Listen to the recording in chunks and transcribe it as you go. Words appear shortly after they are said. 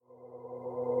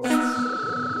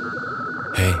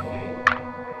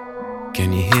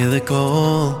Can you hear the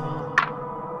call?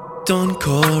 Dawn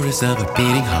chorus of a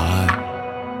beating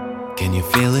heart. Can you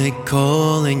feel it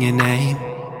calling your name?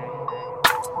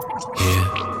 Here,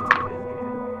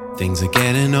 things are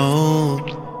getting old.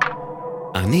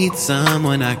 I need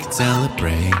someone I can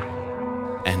celebrate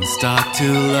and start to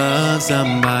love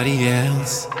somebody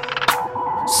else.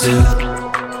 Soon,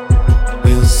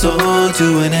 we'll soar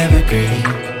to an evergreen,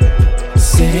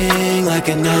 sing like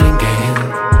a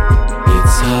nightingale.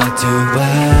 It's hard to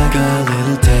wag a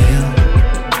little tail.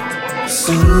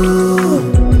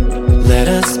 Soon, let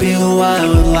us be a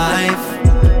wildlife.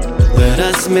 Let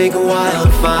us make a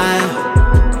wildfire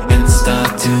and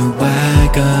start to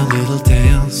wag our little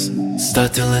tails.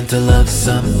 Start to learn to love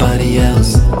somebody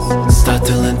else. Start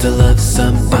to learn to love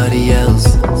somebody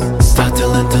else. Start to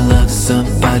learn to love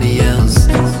somebody else.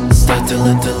 Start to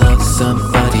learn to love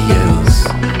somebody else.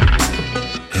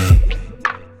 Hey,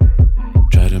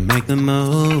 try to make the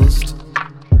most.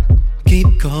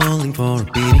 Keep calling for a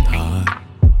beating heart.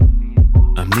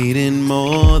 I'm needing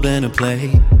more than a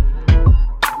play.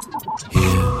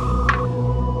 Here,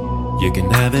 you can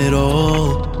have it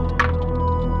all.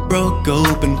 Broke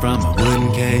open from a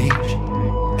wooden cage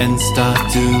and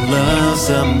start to love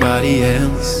somebody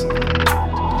else.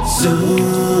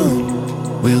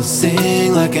 Soon, we'll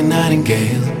sing like a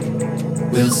nightingale.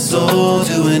 We'll soar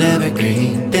to an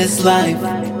evergreen. This life,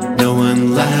 no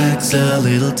one lacks a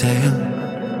little tale.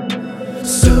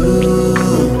 Soon,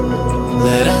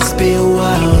 let us be a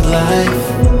wildlife.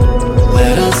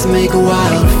 Let us make a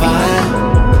wildfire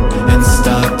and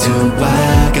start to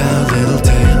wag our little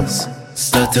tails.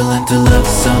 Start to learn to love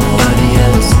somebody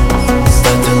else.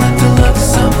 Start to learn to love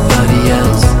somebody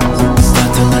else.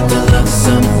 Start to learn to love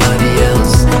somebody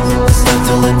else. Start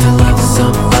to learn to love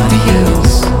somebody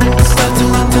else. Start to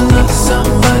learn to love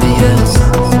somebody else.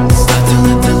 Start to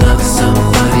learn to love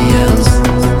somebody else.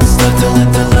 Start to learn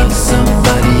to love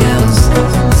somebody else.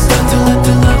 Start to learn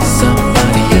to love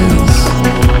somebody else.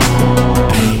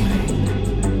 Hey,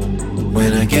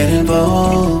 when I get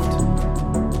involved,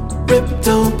 ripped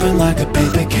open like a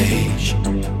paper cage.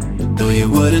 Though you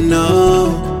wouldn't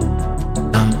know,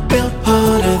 I'm built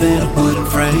harder than a wooden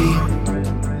frame.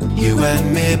 You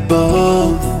and me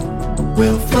both,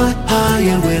 we'll fly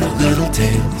higher with our little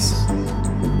tails,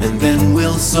 and then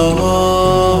we'll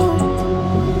soar.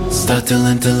 Start to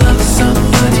learn to love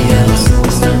somebody else.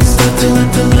 Start to learn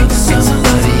to love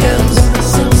somebody else.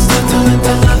 Start to learn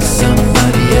to love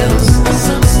somebody else.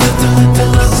 Start to learn to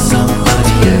love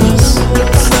somebody else.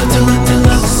 Start to learn to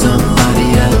love somebody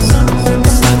else.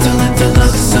 Start to learn to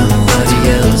love somebody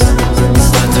else.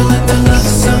 Start to learn to love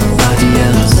somebody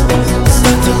else.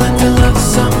 Start to learn to love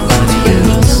somebody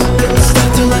else. Start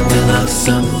to learn to love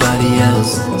somebody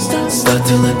else. Start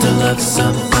to learn to love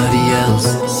somebody else.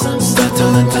 Start to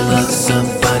learn to love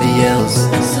somebody else.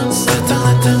 Start to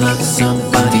learn to love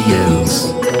somebody else.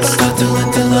 Start to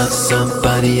learn to love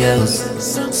somebody else.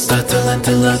 Start to learn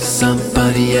to love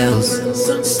somebody else.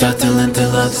 Start to learn to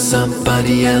love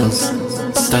somebody else.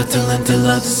 Start to learn to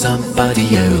love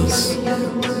somebody else.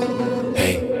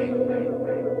 Hey,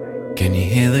 can you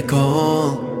hear the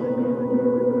call?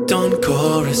 Dawn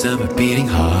chorus of a beating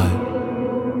heart.